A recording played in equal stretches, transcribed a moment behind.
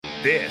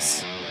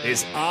This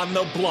is On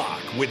the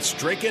Block with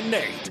Strick and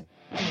Nate.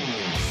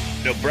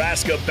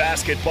 Nebraska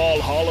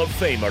Basketball Hall of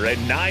Famer and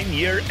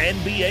 9-year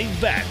NBA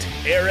vet,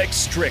 Eric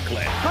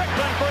Strickland.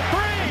 Strickland for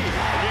three!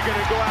 And you're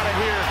going to go out of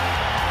here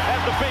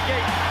as the Big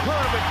 8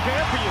 tournament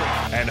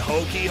champion. And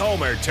Hokie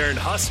Homer turned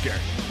Husker,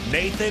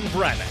 Nathan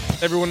Brennan.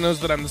 Everyone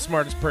knows that I'm the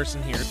smartest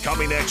person here.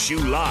 Coming at you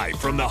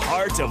live from the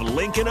heart of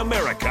Lincoln,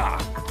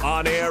 America.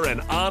 On air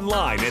and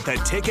online at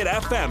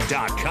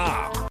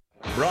theticketfm.com.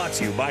 Brought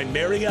to you by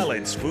Mary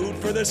Ellen's Food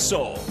for the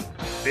Soul.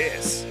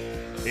 This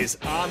is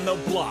On the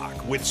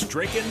Block with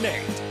Strick and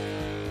Nate.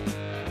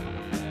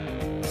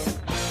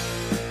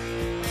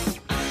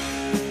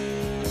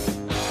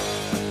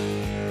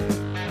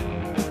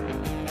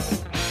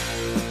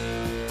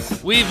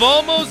 We've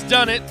almost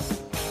done it.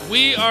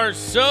 We are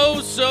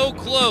so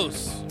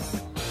close.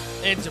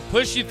 And to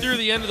push you through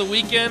the end of the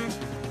weekend,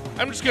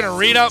 I'm just going to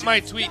read out my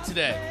tweet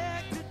today.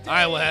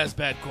 Iowa has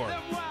bad corn.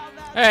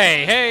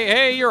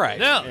 Hey, you're right.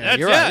 No, yeah, that's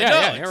you're right.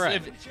 Yeah, you're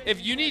right.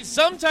 If you need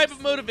some type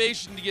of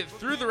motivation to get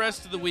through the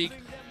rest of the week,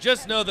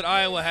 just know that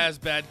Iowa has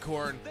bad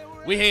corn.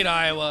 We hate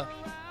Iowa.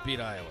 Beat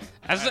Iowa.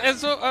 As far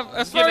as I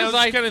was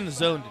kind of in the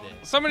zone today.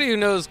 Somebody who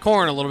knows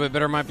corn a little bit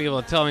better might be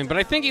able to tell me, but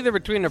I think either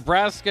between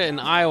Nebraska and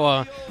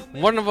Iowa,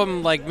 one of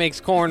them makes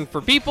corn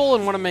for people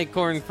and one of them make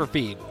corn for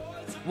feed.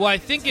 Well, I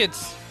think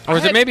it's... Or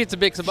is it maybe it's a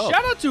mix of both?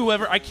 Shout out to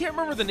whoever... I can't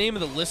remember the name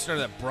of the listener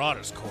that brought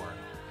us corn.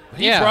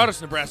 He Yeah. brought us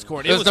Nebraska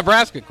corn. It was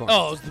Nebraska corn.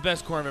 Oh, it was the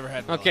best corn I've ever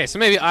had. Okay, so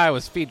maybe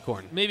Iowa's feed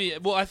corn. Maybe.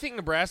 Well, I think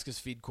Nebraska's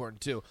feed corn,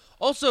 too.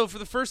 Also, for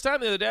the first time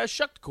the other day, I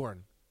shucked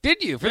corn.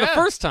 Did you? For the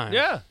first time?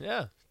 Yeah.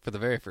 For the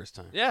very first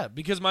time. Yeah,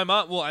 because my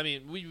mom... Well, I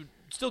mean, we would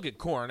still get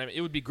corn. I mean,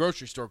 it would be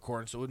grocery store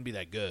corn, so it wouldn't be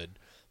that good.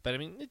 But, I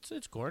mean, it's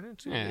corn.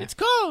 It's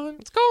corn.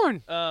 It's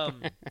corn.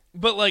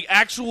 But,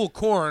 actual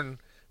corn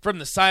from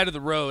the side of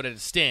the road at a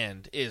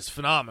stand is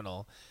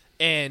phenomenal.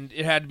 And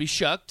it had to be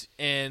shucked.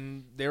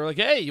 And they were like,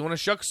 hey, you want to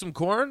shuck some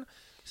corn?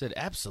 I said,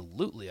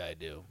 absolutely I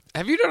do.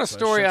 Have you done a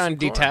story on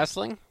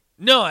detasseling?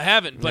 No, I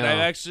haven't, but No. I've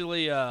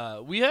actually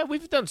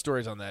we've done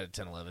stories on that at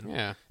 10-11.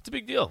 Yeah. It's a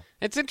big deal.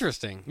 It's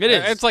interesting. It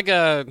is. It's like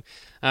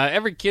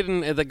every kid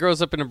that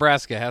grows up in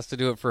Nebraska has to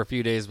do it for a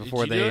few days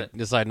before Did you do they it?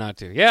 decide not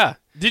to. Yeah.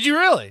 Did you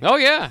really? Oh,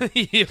 yeah.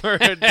 You were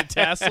a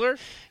detasseler?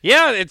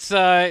 Yeah, it's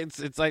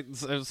like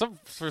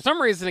for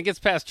some reason it gets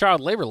past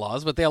child labor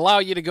laws, but they allow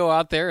you to go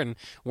out there and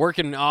work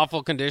in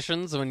awful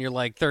conditions when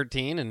you're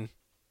 13 and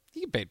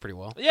you get paid pretty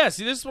well. Yeah,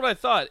 see, this is what I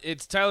thought.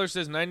 Tyler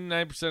says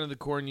 99% of the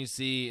corn you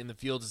see in the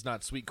field is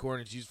not sweet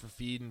corn. It's used for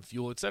feed and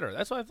fuel, etc.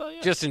 That's what I thought,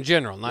 yeah. Just in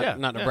general, not Yeah.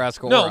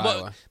 Nebraska No, or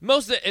Iowa.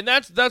 most of it, and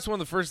that's one of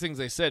the first things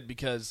they said,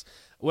 because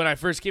when I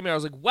first came here, I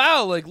was like,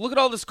 wow, look at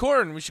all this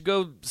corn. We should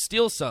go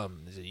steal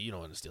some. They said, you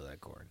don't want to steal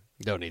that corn.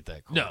 Don't eat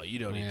that corn. No, you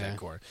don't eat that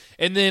corn.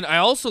 And then I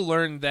also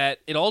learned that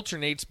it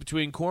alternates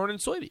between corn and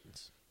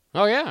soybeans.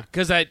 Oh, yeah.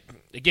 Because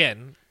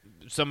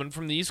someone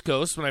from the East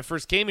Coast, when I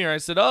first came here, I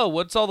said, oh,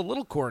 what's all the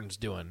little corns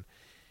doing?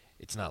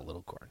 It's not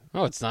little corn.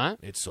 Oh, it's not?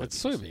 It's soybeans.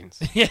 It's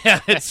soybeans.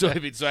 Yeah, it's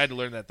soybeans, so I had to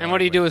learn that. And what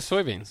do you do with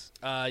soybeans?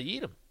 You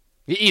eat them.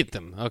 You eat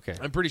them. Okay.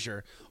 I'm pretty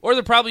sure. Or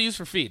they're probably used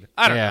for feed.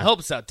 I don't know. Help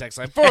us out, text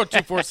line.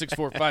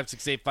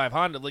 402-464-5685.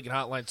 Honda Lincoln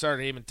Hotline.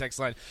 Sartor Hamann text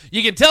line.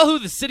 You can tell who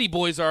the city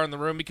boys are in the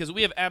room because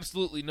we have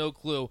absolutely no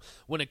clue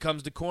when it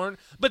comes to corn.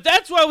 But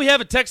that's why we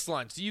have a text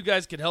line, so you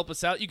guys can help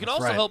us out. You can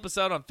also help us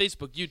out on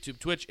Facebook, YouTube,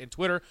 Twitch, and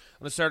Twitter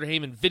on the Sartor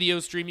Hamann video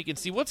stream. You can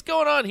see what's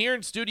going on here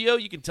in studio.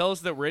 You can tell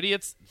us that we're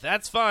idiots.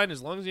 That's fine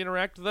as long as you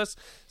interact with us.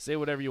 Say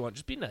whatever you want.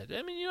 Just be nice.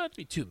 I mean, you don't have to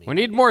be too mean. We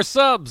need more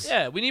subs.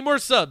 Yeah, we need more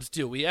subs,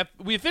 too. We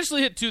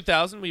officially hit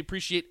 2,000. We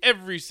appreciate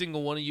every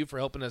single one of you for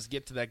helping us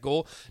get to that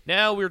goal.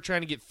 Now we're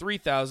trying to get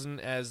 3,000,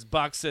 as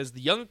Bach says,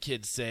 the young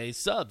kids say,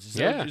 subs. Is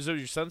that what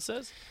your son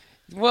says?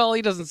 Well,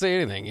 he doesn't say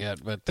anything yet,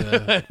 but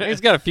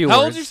he's got a few How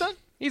words. old's your son?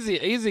 He's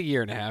a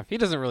year and a half. He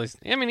doesn't really...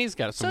 I mean, he's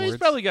got some words. He's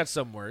probably got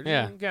some words.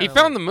 Yeah. He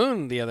found the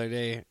moon the other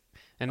day.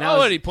 And now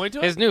what did he point to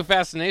it? His new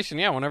fascination,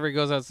 whenever he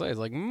goes outside, he's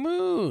like,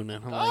 moon.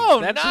 And I'm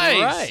like, that's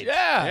nice. right.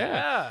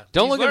 Yeah.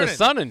 Don't He's look at learning. the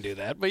sun and do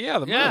that, but the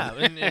moon. Yeah,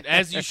 and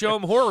as you show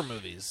him horror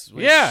movies.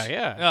 Which,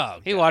 Yeah. Oh,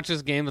 he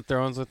watches Game of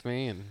Thrones with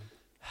me, and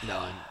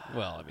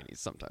he's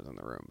sometimes in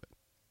the room,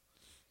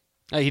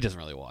 but he doesn't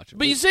really watch it.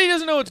 But you say he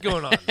doesn't know what's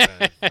going on.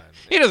 Fine.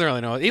 He doesn't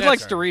really know. He That's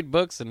likes all to right. read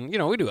books, and,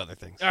 we do other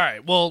things. All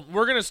right, well,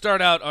 we're going to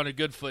start out on a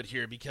good foot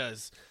here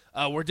because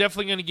we're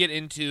definitely going to get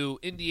into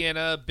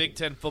Indiana, Big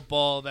Ten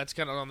football. That's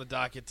kind of on the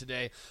docket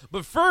today.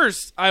 But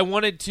first, I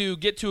wanted to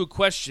get to a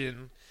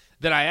question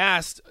that I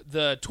asked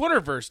the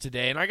Twitterverse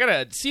today, and I got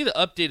to see the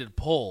updated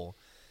poll.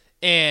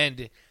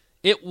 And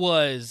it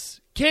was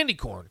candy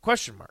corn, ?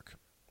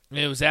 And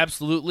it was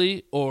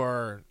absolutely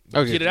or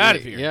get it out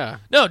of here. Yeah.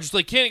 No, just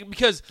like candy,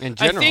 because In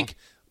I general. think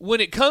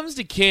when it comes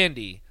to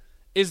candy,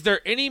 is there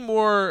any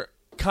more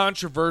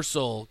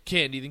controversial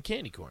candy than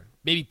candy corn?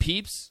 Maybe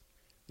Peeps?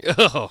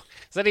 Oh,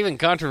 is that even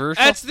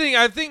controversial? That's the thing.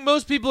 I think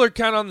most people are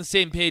kind of on the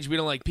same page. We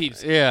don't like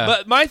Peeps. Yeah.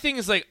 But my thing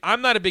is,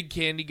 I'm not a big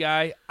candy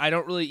guy. I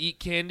don't really eat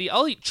candy.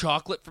 I'll eat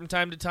chocolate from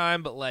time to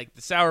time, but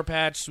the Sour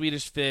Patch,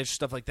 Swedish Fish,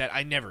 stuff like that,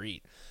 I never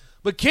eat.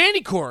 But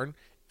candy corn,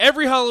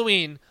 every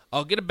Halloween,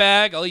 I'll get a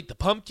bag. I'll eat the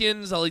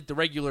pumpkins. I'll eat the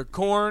regular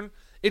corn.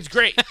 It's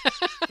great.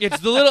 It's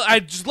the little. I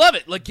just love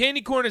it. Like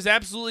candy corn is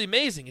absolutely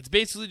amazing. It's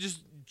basically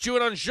just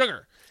chewing on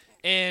sugar.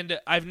 And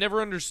I've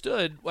never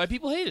understood why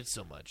people hate it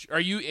so much. Are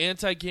you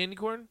anti-candy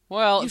corn?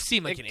 Well, you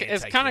seem like an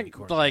it's anti-candy kind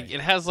corn of like guy.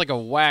 it has like a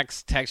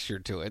wax texture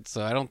to it,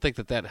 so I don't think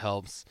that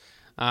helps.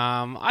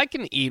 I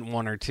can eat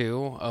one or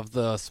two of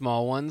the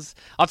small ones.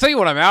 I'll tell you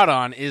what I'm out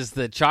on is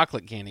the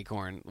chocolate candy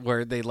corn,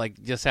 where they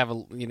like just have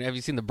a have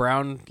you seen the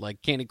brown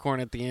like candy corn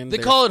at the end? They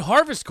call it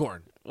harvest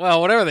corn.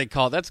 Well, whatever they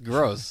call it, that's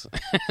gross.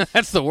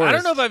 That's the worst. I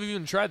don't know if I've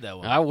even tried that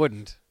one. I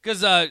wouldn't.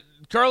 Because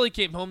Carly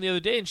came home the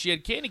other day and she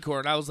had candy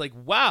corn. I was like,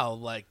 wow,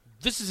 like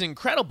this is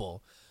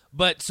incredible.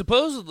 But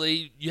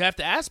supposedly you have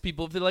to ask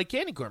people if they like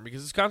candy corn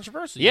because it's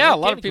controversial. Yeah, a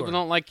lot of people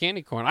don't like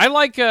candy corn. I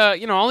like,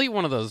 I'll eat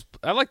one of those.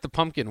 I like the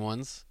pumpkin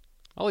ones.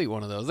 I'll eat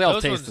one of those. They all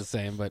taste the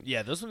same, but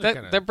yeah, those ones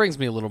are that brings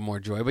me a little more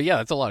joy. But yeah,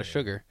 that's a lot of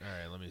sugar. All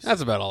right, let me see.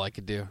 That's about all I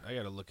could do. I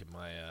gotta look at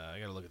I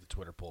gotta look at the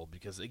Twitter poll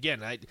because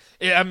again,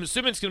 I'm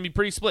assuming it's gonna be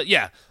pretty split.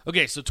 Yeah.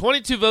 Okay, so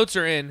 22 votes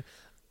are in.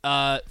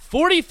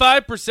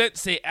 45%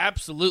 say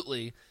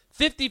absolutely.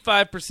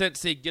 55%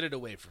 say get it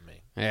away from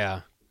me.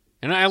 Yeah,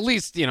 and at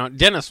least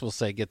dentists will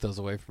say get those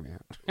away from you.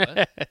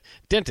 What?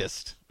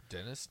 Dentist.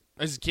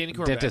 Is candy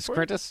corn Dentist. bad for it?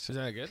 Crentist? Is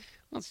that good?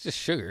 Well, it's just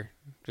sugar.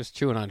 Just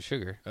chewing on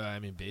sugar. I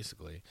mean,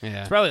 basically.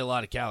 Yeah. It's probably a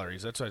lot of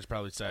calories. That's why it's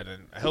probably decided.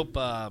 I hope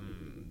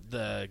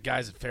the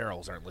guys at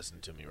Farrell's aren't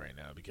listening to me right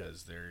now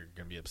because they're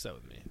going to be upset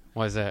with me.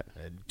 Why is that?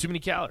 Too many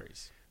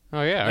calories.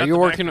 Oh yeah. Not Are you the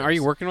working? macros. Are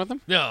you working with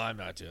them? No, I'm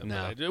not doing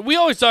No. that. We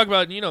always talk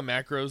about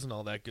macros and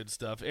all that good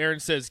stuff. Aaron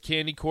says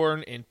candy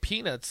corn and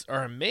peanuts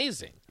are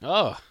amazing.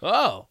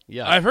 Oh,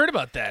 yeah. I've heard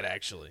about that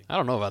actually. I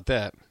don't know about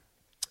that.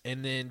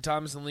 And then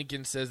Thomas and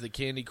Lincoln says that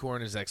candy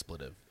corn is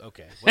expletive.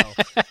 Okay, well,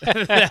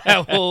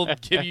 that will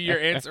give you your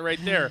answer right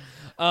there.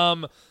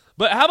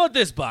 But how about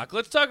this, Bach?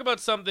 Let's talk about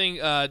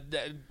something. I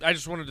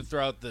just wanted to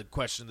throw out the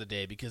question of the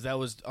day because that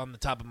was on the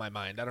top of my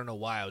mind. I don't know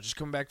why. I was just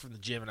coming back from the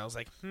gym, and I was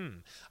like,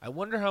 I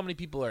wonder how many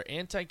people are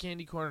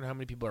anti-candy corn and how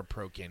many people are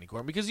pro-candy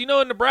corn. Because, in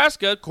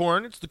Nebraska,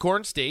 corn, it's the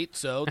corn state.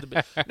 So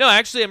no,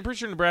 actually, I'm pretty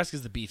sure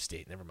Nebraska's the beef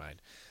state. Never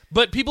mind.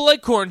 But people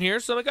like corn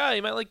here, so I'm like,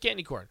 you might like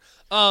candy corn.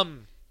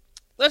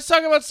 Let's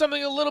talk about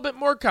something a little bit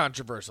more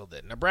controversial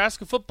then.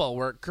 Nebraska football,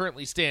 where it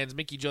currently stands.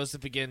 Mickey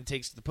Joseph again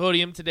takes the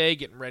podium today,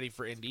 getting ready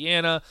for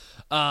Indiana.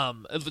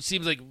 It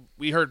seems like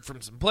we heard from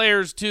some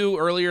players, too,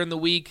 earlier in the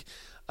week.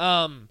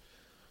 Where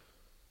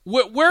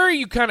are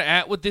you kind of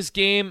at with this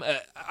game?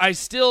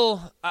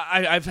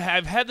 I've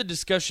had the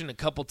discussion a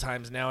couple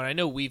times now, and I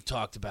know we've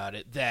talked about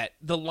it, that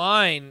the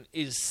line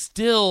is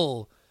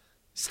still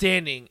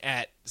standing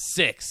at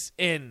 6.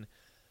 And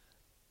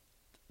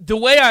the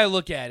way I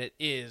look at it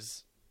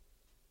is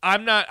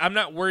I'm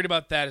not worried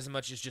about that as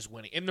much as just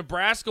winning. If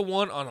Nebraska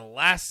won on a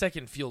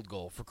last-second field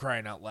goal, for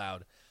crying out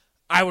loud,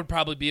 I would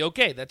probably be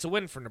okay. That's a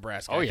win for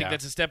Nebraska. I think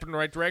that's a step in the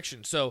right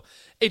direction. So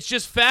it's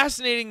just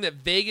fascinating that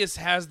Vegas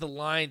has the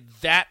line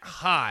that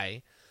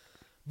high.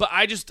 But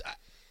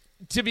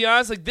to be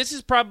honest, like this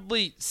is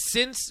probably,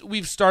 since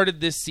we've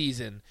started this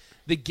season,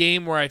 the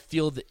game where I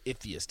feel the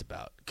iffiest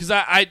about. Because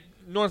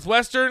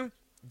Northwestern,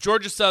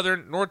 Georgia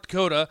Southern, North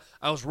Dakota,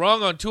 I was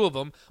wrong on 2 of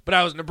them,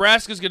 but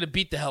Nebraska's going to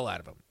beat the hell out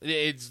of them.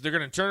 They're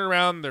going to turn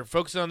around. They're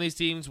focusing on these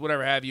teams,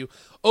 whatever have you.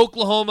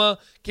 Oklahoma,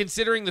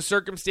 considering the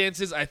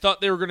circumstances, I thought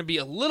they were going to be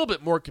a little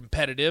bit more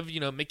competitive.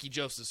 Mickey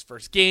Joseph's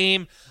first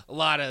game, a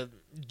lot of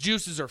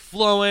juices are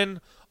flowing,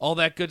 all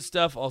that good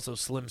stuff. Also,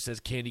 Slim says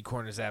candy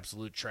corn is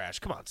absolute trash.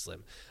 Come on,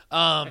 Slim.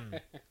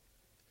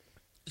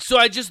 So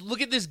I just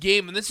look at this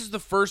game, and this is the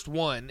first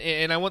one,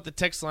 and I want the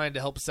text line to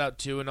help us out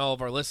too, and all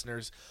of our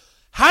listeners.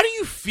 How do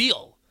you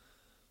feel?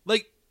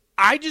 Like,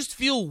 I just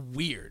feel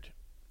weird,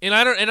 and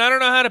I don't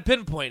know how to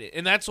pinpoint it,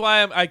 and that's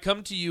why I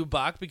come to you,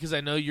 Bach, because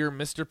I know you're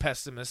Mr.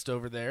 Pessimist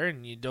over there,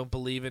 and you don't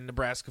believe in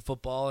Nebraska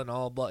football and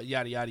all blah,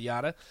 yada yada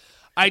yada.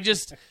 I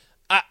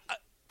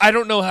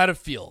don't know how to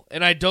feel,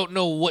 and I don't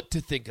know what to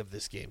think of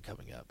this game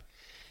coming up.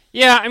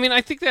 Yeah, I mean,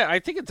 I think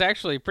it's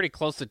actually pretty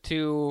close to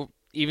 2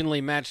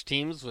 evenly matched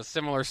teams with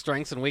similar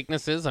strengths and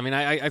weaknesses. I mean,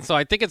 so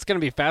I think it's going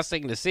to be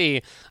fascinating to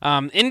see.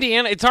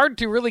 Indiana, it's hard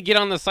to really get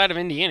on the side of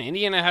Indiana.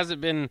 Indiana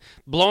hasn't been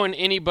blowing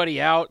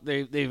anybody out.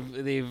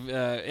 They've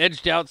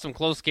edged out some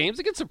close games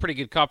against some pretty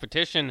good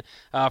competition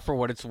for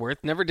what it's worth.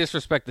 Never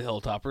disrespect the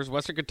Hilltoppers.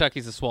 Western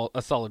Kentucky's a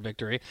solid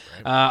victory.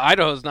 Right.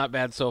 Idaho's not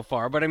bad so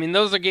far, but I mean,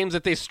 those are games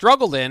that they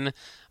struggled in.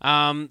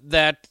 Maybe.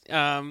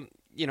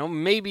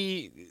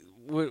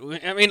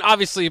 I mean,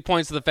 obviously, it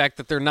points to the fact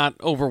that they're not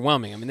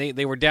overwhelming. I mean,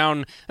 they were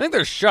down. I think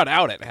they're shut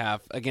out at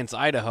half against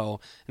Idaho,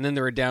 and then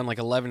they were down like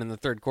 11 in the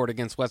third quarter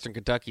against Western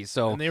Kentucky.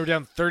 So and they were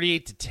down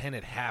 38-10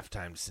 at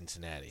halftime to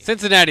Cincinnati.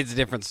 Cincinnati's a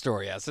different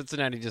story. Yeah,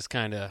 Cincinnati just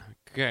kind of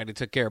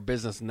took care of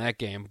business in that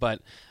game. But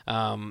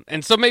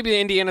and so maybe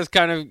Indiana's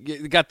kind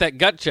of got that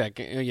gut check,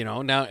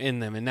 now in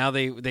them, and now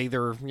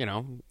they're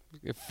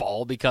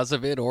fall because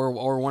of it or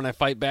want to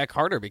fight back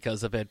harder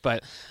because of it.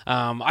 But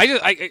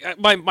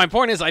my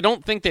point is I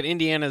don't think that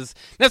Indiana's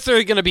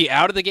necessarily going to be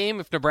out of the game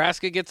if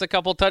Nebraska gets a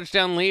couple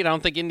touchdown lead. I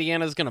don't think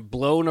Indiana's going to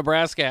blow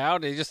Nebraska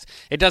out.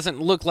 It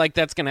doesn't look like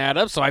that's going to add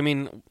up. So, I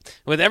mean,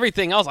 with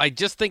everything else, I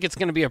just think it's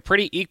going to be a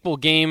pretty equal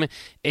game.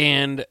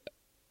 And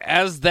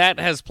as that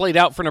has played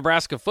out for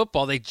Nebraska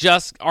football, they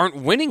just aren't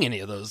winning any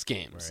of those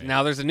games. Right.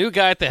 Now there's a new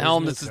guy at the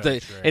helm. This is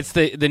it's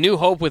the new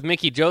hope with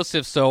Mickey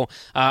Joseph. So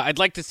I'd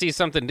like to see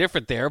something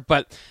different there.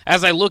 But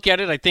as I look at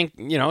it, I think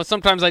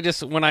sometimes I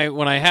just when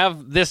I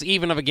have this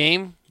even of a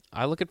game,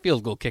 I look at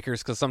field goal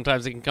kickers because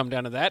sometimes it can come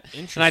down to that.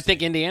 And I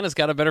think Indiana's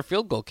got a better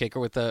field goal kicker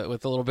with a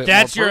little bit.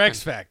 That's more your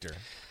X factor.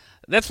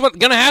 That's what's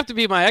going to have to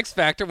be my X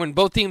factor when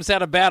both teams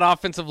had a bad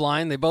offensive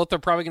line. They both are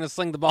probably going to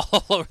sling the ball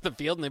all over the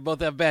field, and they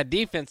both have bad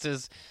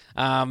defenses.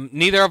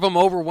 Neither of them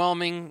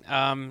overwhelming.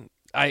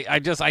 I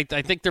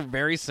think they're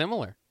very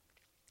similar.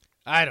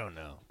 I don't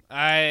know.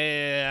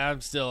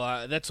 I'm still.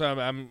 That's why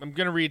I'm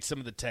going to read some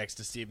of the text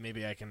to see if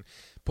maybe I can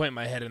point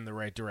my head in the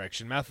right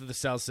direction. Mouth of the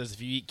South says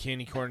if you eat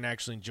candy corn and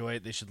actually enjoy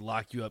it, they should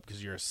lock you up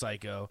because you're a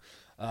psycho.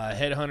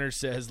 Headhunter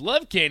says,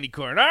 love candy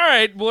corn. All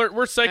right, we're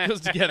psychos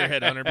together,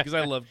 Headhunter, because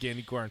I love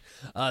candy corn.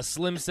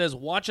 Slim says,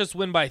 watch us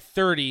win by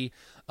 30.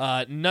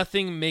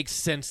 Nothing makes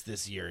sense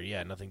this year.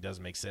 Yeah, nothing does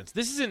make sense.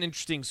 This is an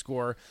interesting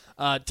score.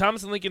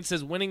 Thomas and Lincoln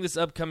says, winning this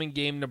upcoming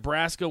game,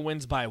 Nebraska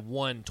wins by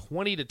 1,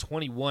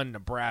 20-21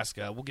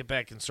 Nebraska. We'll get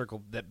back and circle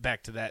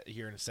back to that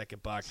here in a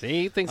second, Bach.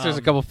 See, he thinks there's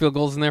a couple field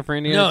goals in there for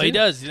Indiana. No, he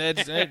does.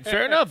 That's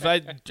fair enough. I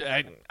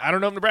don't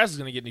know if Nebraska's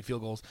going to get any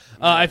field goals.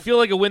 I feel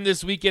like a win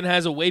this weekend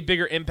has a way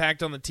bigger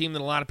impact on the team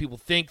than a lot of people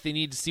think. They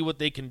need to see what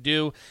they can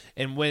do,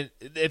 and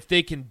if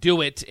they can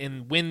do it,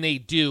 and when they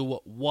do,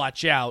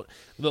 watch out.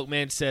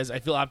 Milkman says, I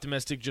feel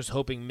optimistic, just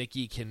hoping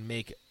Mickey can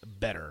make it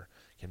better.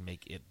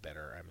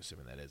 I'm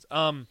assuming that is.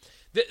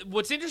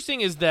 What's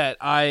interesting is that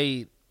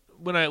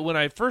when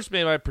I first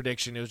made my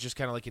prediction, it was just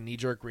kind of like a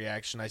knee-jerk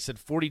reaction. I said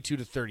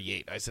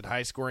 42-38. I said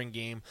high-scoring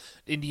game.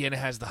 Indiana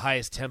has the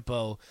highest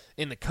tempo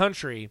in the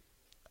country.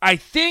 I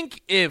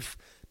think if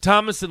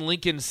Thomas and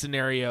Lincoln's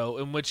scenario,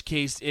 in which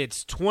case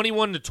it's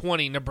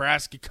 21-20,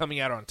 Nebraska coming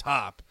out on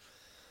top,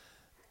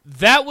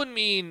 that would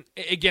mean,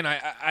 again,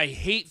 I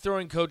hate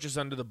throwing coaches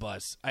under the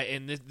bus,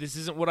 and this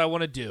isn't what I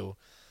want to do,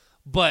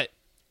 but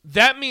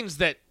that means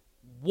that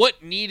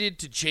what needed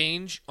to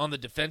change on the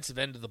defensive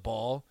end of the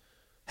ball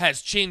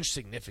has changed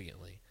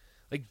significantly.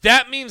 Like,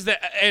 that means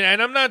that,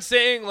 and I'm not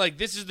saying, like,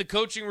 this is the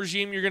coaching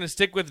regime you're going to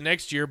stick with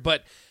next year,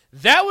 but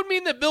that would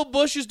mean that Bill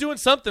Busch is doing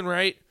something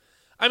right.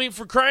 I mean,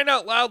 for crying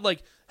out loud,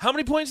 like, how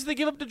many points did they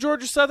give up to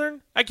Georgia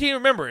Southern? I can't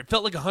remember. It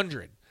felt like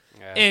 100.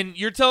 Yeah. And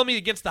you're telling me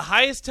against the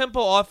highest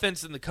tempo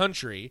offense in the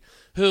country,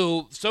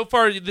 who so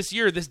far this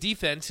year, this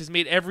defense has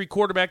made every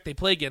quarterback they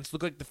play against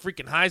look like the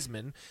freaking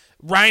Heisman,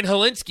 Ryan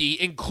Helinski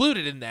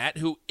included in that,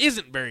 who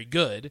isn't very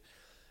good.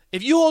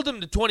 If you hold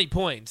him to 20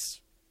 points,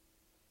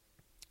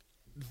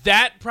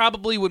 that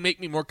probably would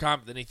make me more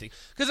confident than anything.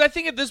 Because I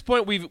think at this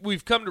point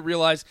we've come to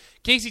realize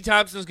Casey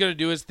Thompson's going to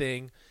do his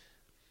thing.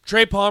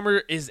 Trey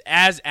Palmer is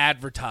as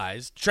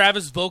advertised.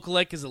 Travis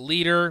Vokalek is a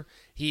leader.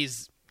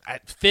 He's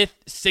at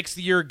 5th,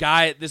 6th year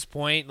guy at this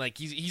point. Like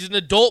he's an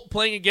adult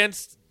playing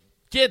against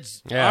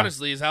kids. Yeah.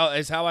 Honestly, is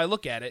how I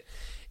look at it.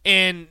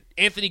 And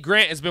Anthony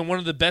Grant has been one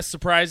of the best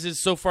surprises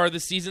so far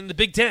this season in the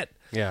Big Ten.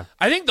 Yeah,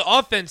 I think the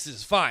offense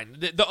is fine.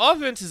 The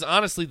offense is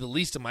honestly the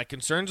least of my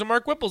concerns, and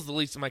Mark Whipple's the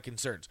least of my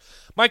concerns.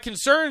 My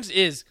concerns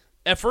is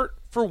effort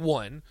for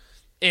one,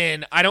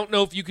 and I don't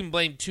know if you can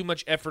blame too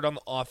much effort on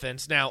the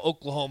offense. Now,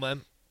 Oklahoma,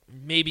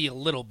 maybe a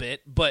little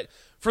bit, but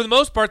for the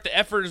most part, the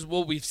effort is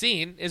what we've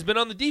seen has been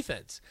on the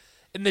defense.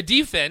 And the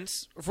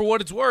defense, for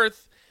what it's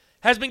worth,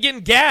 has been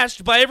getting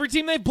gashed by every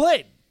team they've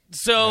played.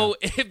 So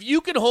if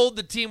you can hold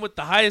the team with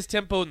the highest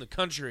tempo in the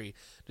country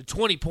to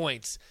 20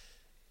 points,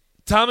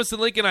 Thomas and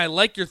Lincoln, I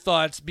like your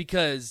thoughts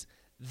because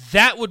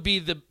that would be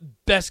the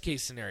best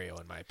case scenario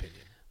in my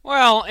opinion.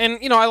 Well,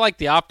 and I like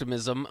the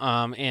optimism,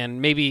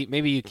 and maybe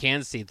you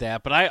can see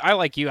that, but I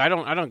like you. I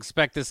don't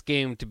expect this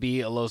game to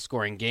be a low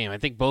scoring game. I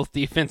think both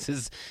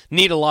defenses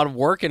need a lot of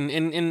work,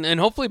 and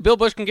hopefully Bill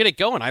Busch can get it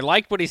going. I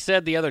liked what he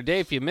said the other day.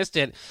 If you missed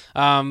it,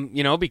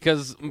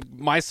 because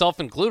myself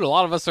included, a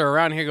lot of us are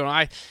around here going,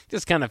 I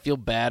just kind of feel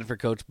bad for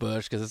Coach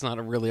Busch because it's not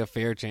really a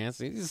fair chance.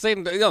 He's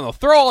saying,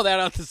 throw all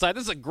that out to the side.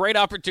 This is a great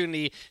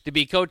opportunity to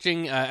be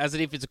coaching as a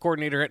defensive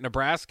coordinator at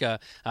Nebraska,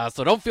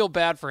 so don't feel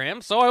bad for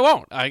him. So I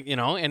won't.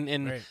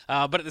 Right.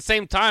 But at the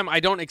same time, I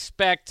don't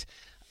expect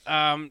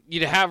you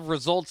to have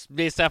results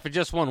based off of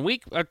just 1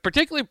 week,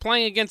 particularly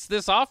playing against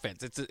this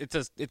offense.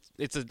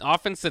 It's an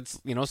offense that's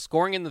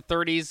scoring in the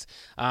 30s.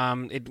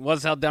 It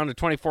was held down to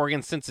 24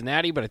 against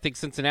Cincinnati, but I think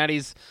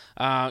Cincinnati's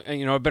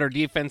a better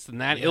defense than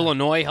that. Yeah.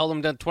 Illinois held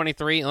them to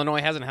 23.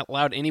 Illinois hasn't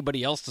allowed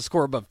anybody else to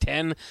score above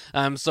 10.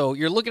 So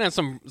you're looking at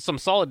some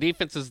solid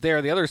defenses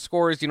there. The other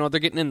scores, they're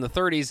getting in the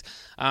 30s.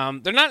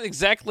 They're not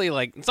exactly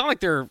it's not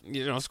like they're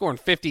scoring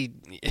 50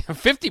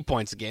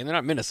 points a game. They're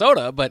not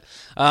Minnesota, but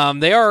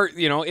they are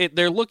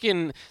they're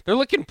looking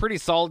pretty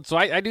solid. So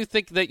I do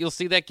think that you'll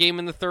see that game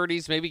in the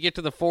 30s, maybe get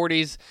to the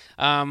 40s.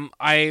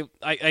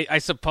 I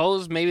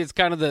suppose maybe it's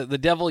kind of the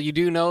devil you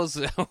do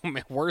knows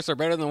worse or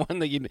better than the one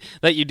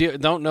that you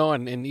don't know,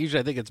 and usually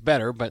I think it's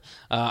better. But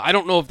I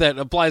don't know if that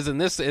applies in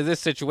this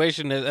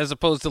situation as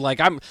opposed to like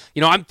I'm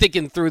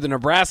thinking through the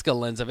Nebraska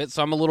lens of it,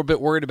 so I'm a little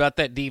bit worried about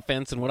that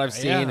defense and what I've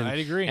seen I'd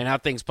agree. And how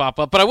things pop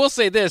up. But I will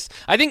say this: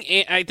 I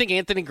think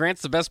Anthony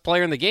Grant's the best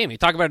player in the game. You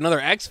talk about another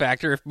X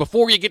factor.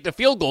 Before you get to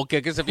field goal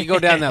kickers, if you go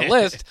down that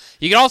list,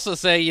 you can also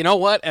say, you know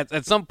what?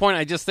 At some point,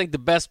 I just think the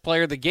best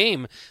player of the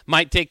game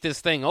might take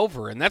this thing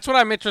over, and that's what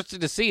I'm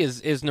interested to see.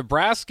 Is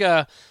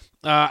Nebraska?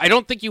 I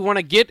don't think you want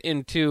to get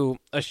into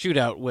a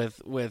shootout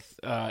with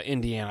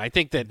Indiana. I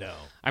think that. No.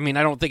 I mean,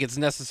 I don't think it's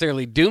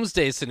necessarily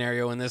doomsday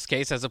scenario in this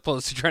case, as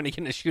opposed to trying to get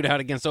in a shootout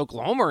against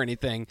Oklahoma or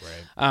anything.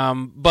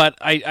 Right. But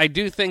I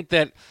do think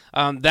that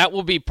that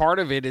will be part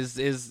of it.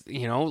 Is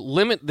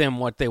limit them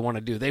what they want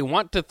to do. They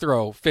want to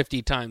throw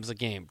 50 times a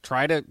game.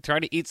 Try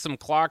to eat some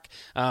clock.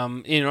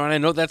 And I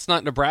know that's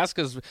not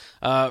Nebraska's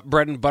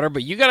bread and butter,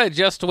 but you got to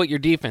adjust to what your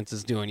defense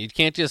is doing. You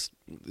can't just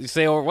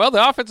say, "Oh, well,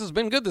 the offense has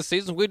been good this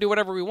season. We do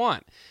whatever we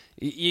want."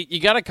 You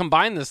got to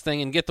combine this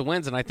thing and get the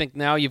wins, and I think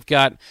now you've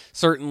got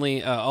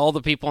certainly all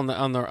the people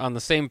on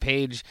the same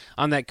page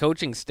on that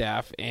coaching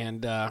staff,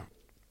 and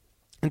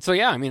so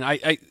yeah, I mean,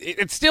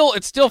 it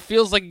still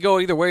feels like it go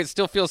either way. It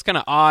still feels kind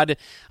of odd.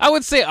 I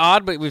would say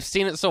odd, but we've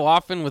seen it so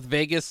often with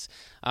Vegas.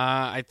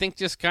 I think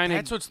just kind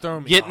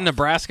of getting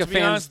Nebraska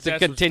fans to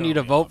continue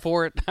to vote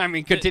for it. I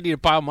mean, continue to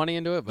pile money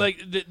into it. But.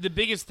 Like the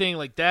biggest thing,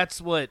 like that's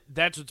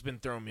what's been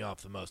throwing me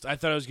off the most. I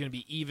thought it was going to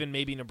be even,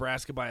 maybe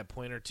Nebraska by a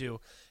point or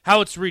two.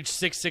 How it's reached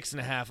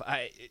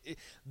 6.5.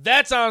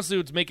 That's honestly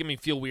what's making me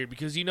feel weird,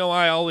 because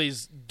I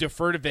always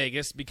defer to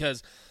Vegas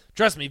because.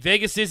 Trust me,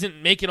 Vegas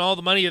isn't making all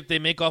the money that they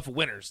make off of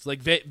winners.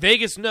 Like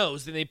Vegas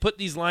knows that they put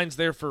these lines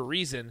there for a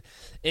reason,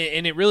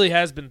 and it really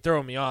has been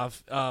throwing me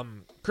off.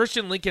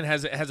 Christian Lincoln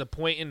has a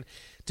point, and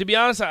to be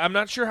honest, I'm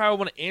not sure how I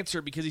want to answer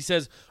it, because he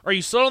says, "Are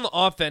you sold on the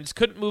offense?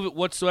 Couldn't move it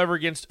whatsoever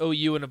against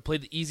OU and have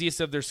played the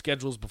easiest of their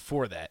schedules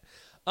before that."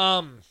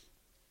 I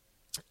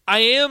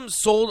am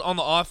sold on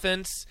the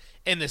offense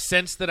in the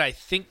sense that I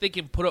think they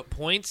can put up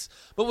points,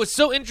 but what's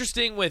so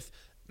interesting with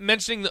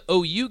mentioning the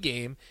OU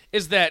game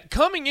is that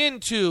coming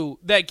into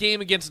that game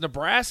against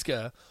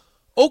Nebraska,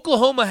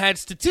 Oklahoma had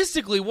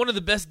statistically one of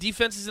the best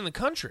defenses in the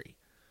country,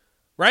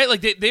 right? Like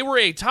they were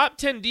a top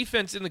 10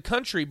 defense in the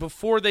country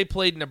before they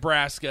played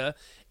Nebraska,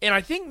 and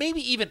I think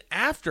maybe even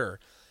after.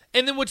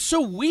 And then what's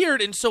so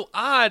weird and so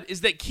odd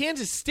is that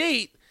Kansas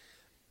State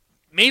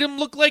made them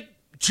look like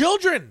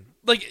children.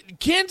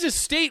 Like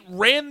Kansas State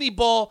ran the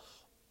ball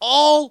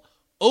all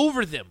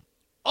over them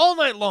all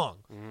night long.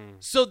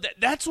 So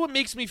that's what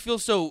makes me feel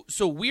so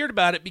weird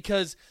about it,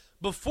 because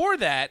before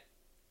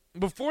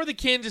the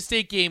Kansas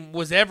State game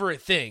was ever a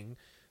thing,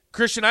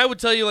 Christian, I would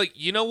tell you, like,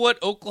 you know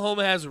what?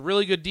 Oklahoma has a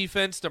really good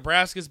defense.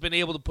 Nebraska's been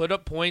able to put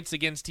up points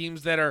against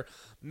teams that are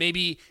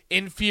maybe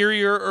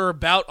inferior or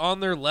about on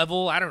their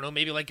level. I don't know,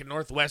 maybe like a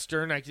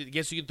Northwestern. I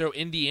guess you can throw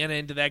Indiana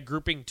into that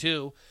grouping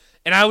too.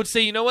 And I would say,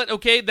 you know what?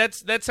 Okay,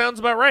 that sounds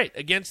about right.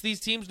 Against these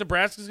teams,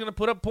 Nebraska's going to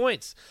put up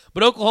points.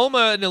 But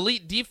Oklahoma, an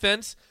elite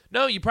defense,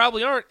 no, you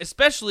probably aren't,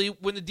 especially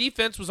when the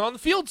defense was on the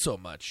field so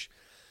much.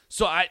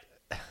 So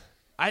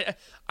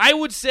I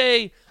would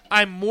say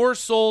I'm more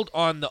sold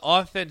on the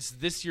offense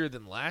this year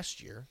than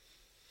last year.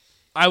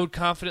 I would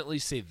confidently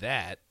say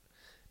that.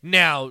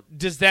 Now,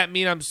 does that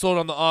mean I'm sold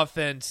on the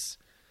offense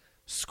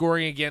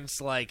scoring against,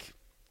 like,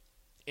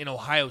 in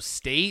Ohio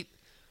State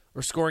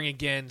or scoring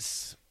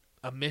against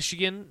a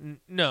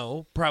Michigan?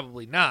 No,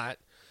 probably not.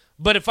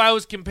 But if I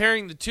was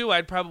comparing the two,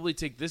 I'd probably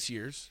take this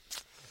year's.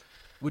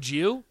 Would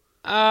you?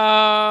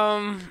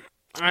 Only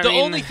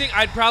thing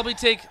I'd probably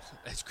take,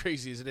 as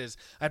crazy as it is,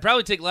 I'd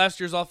probably take last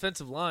year's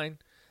offensive line.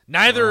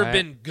 Neither have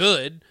been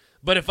good,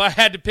 but if I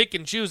had to pick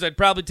and choose, I'd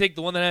probably take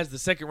the one that has the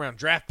second-round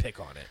draft pick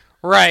on it.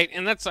 Right,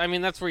 and that's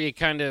where you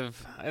kind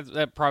of,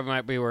 that probably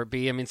might be where it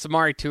be. I mean,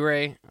 Samori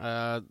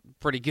Toure,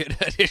 pretty good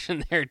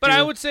addition there, too. But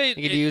I would say you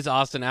could use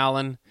Austin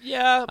Allen.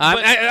 Yeah,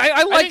 but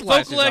I like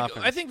Vokalek.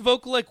 I think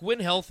Vokalek, when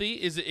healthy,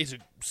 is a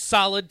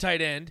solid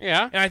tight end.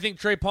 Yeah. And I think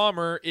Trey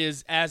Palmer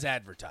is as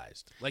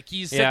advertised. Like,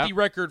 he's set the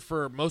record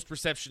for most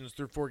receptions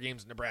through 4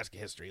 games in Nebraska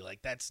history.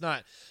 Like, that's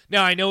not...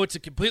 Now, I know it's a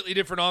completely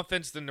different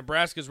offense than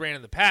Nebraska's ran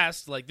in the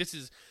past. Like, this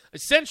is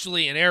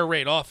essentially an air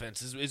raid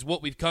offense is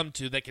what we've come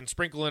to, that can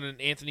sprinkle in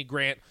an Anthony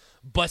Grant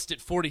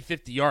busted 40,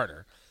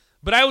 50-yarder.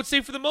 But I would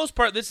say for the most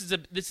part, this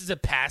is a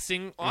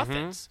passing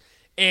offense.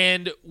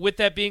 And with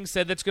that being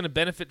said, that's going to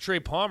benefit Trey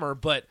Palmer.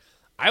 But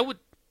I would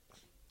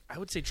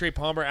say Trey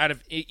Palmer out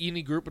of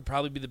any group would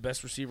probably be the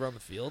best receiver on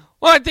the field.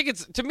 Well, I think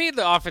to me,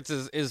 the offense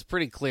is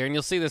pretty clear, and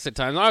you'll see this at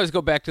times. I always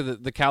go back to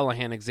the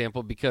Callahan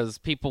example, because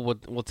people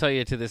will tell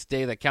you to this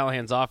day that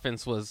Callahan's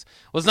offense was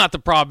not the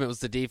problem, it was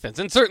the defense.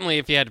 And certainly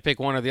if you had to pick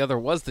one or the other,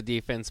 was the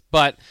defense.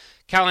 But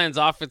Callahan's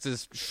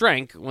offenses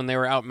shrank when they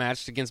were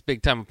outmatched against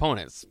big-time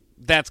opponents.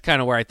 that's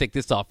kind of where I think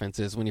this offense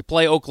is. When you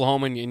play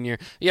Oklahoma and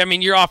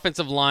your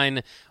offensive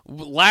line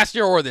last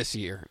year or this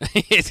year,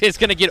 it's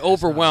going to get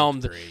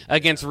overwhelmed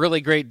against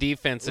really great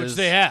defenses. Which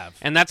they have.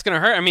 And that's going to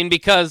hurt. I mean,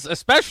 because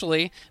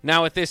especially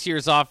now with this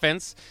year's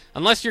offense,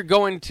 unless you're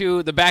going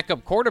to the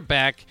backup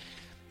quarterback,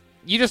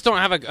 you just don't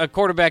have a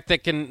quarterback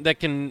that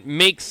can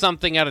make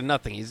something out of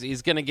nothing.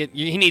 He's going to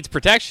he needs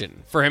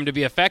protection for him to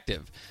be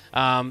effective.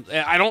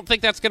 I don't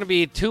think that's going to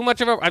be too much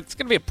of it's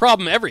going to be a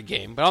problem every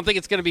game, but I don't think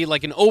it's going to be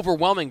like an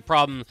overwhelming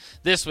problem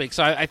this week.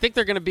 So I think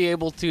they're going to be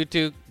able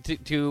to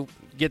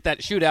get that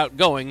shootout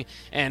going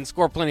and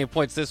score plenty of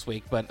points this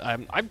week. But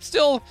I'd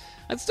still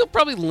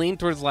probably lean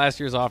towards last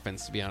year's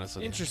offense, to be honest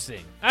with you.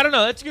 Interesting. I don't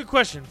know. That's a good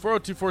question.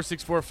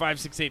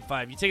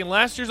 402-464-5685. You taking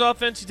last year's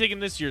offense? You taking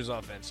this year's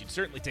offense? You'd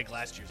certainly take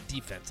last year's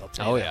defense. I'll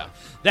tell you that.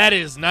 That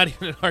is not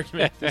even an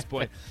argument at this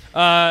point.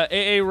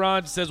 A.A.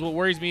 Ron says, what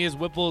worries me is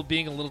Whipple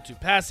being a little too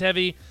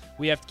pass-heavy.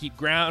 We have to keep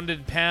ground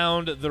and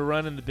pound the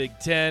run in the Big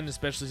Ten,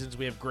 especially since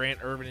we have Grant,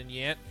 Irvin, and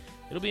Yant.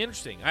 It'll be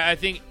interesting. I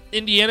think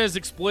Indiana is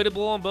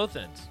exploitable on both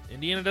ends.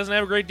 Indiana doesn't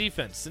have a great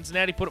defense.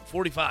 Cincinnati put up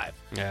 45.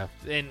 Yeah.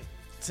 And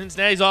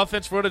Cincinnati's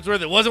offense, for what it's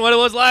worth, it wasn't what it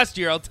was last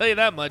year. I'll tell you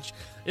that much.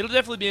 It'll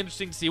definitely be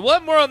interesting to see. We'll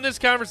have more on this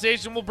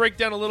conversation. We'll break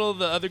down a little of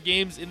the other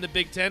games in the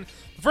Big Ten.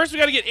 But first, we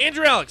got to get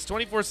Andrew Alex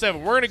 24/7.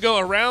 We're going to go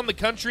around the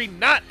country,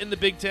 not in the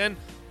Big Ten.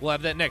 We'll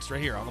have that next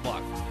right here on The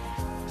Block.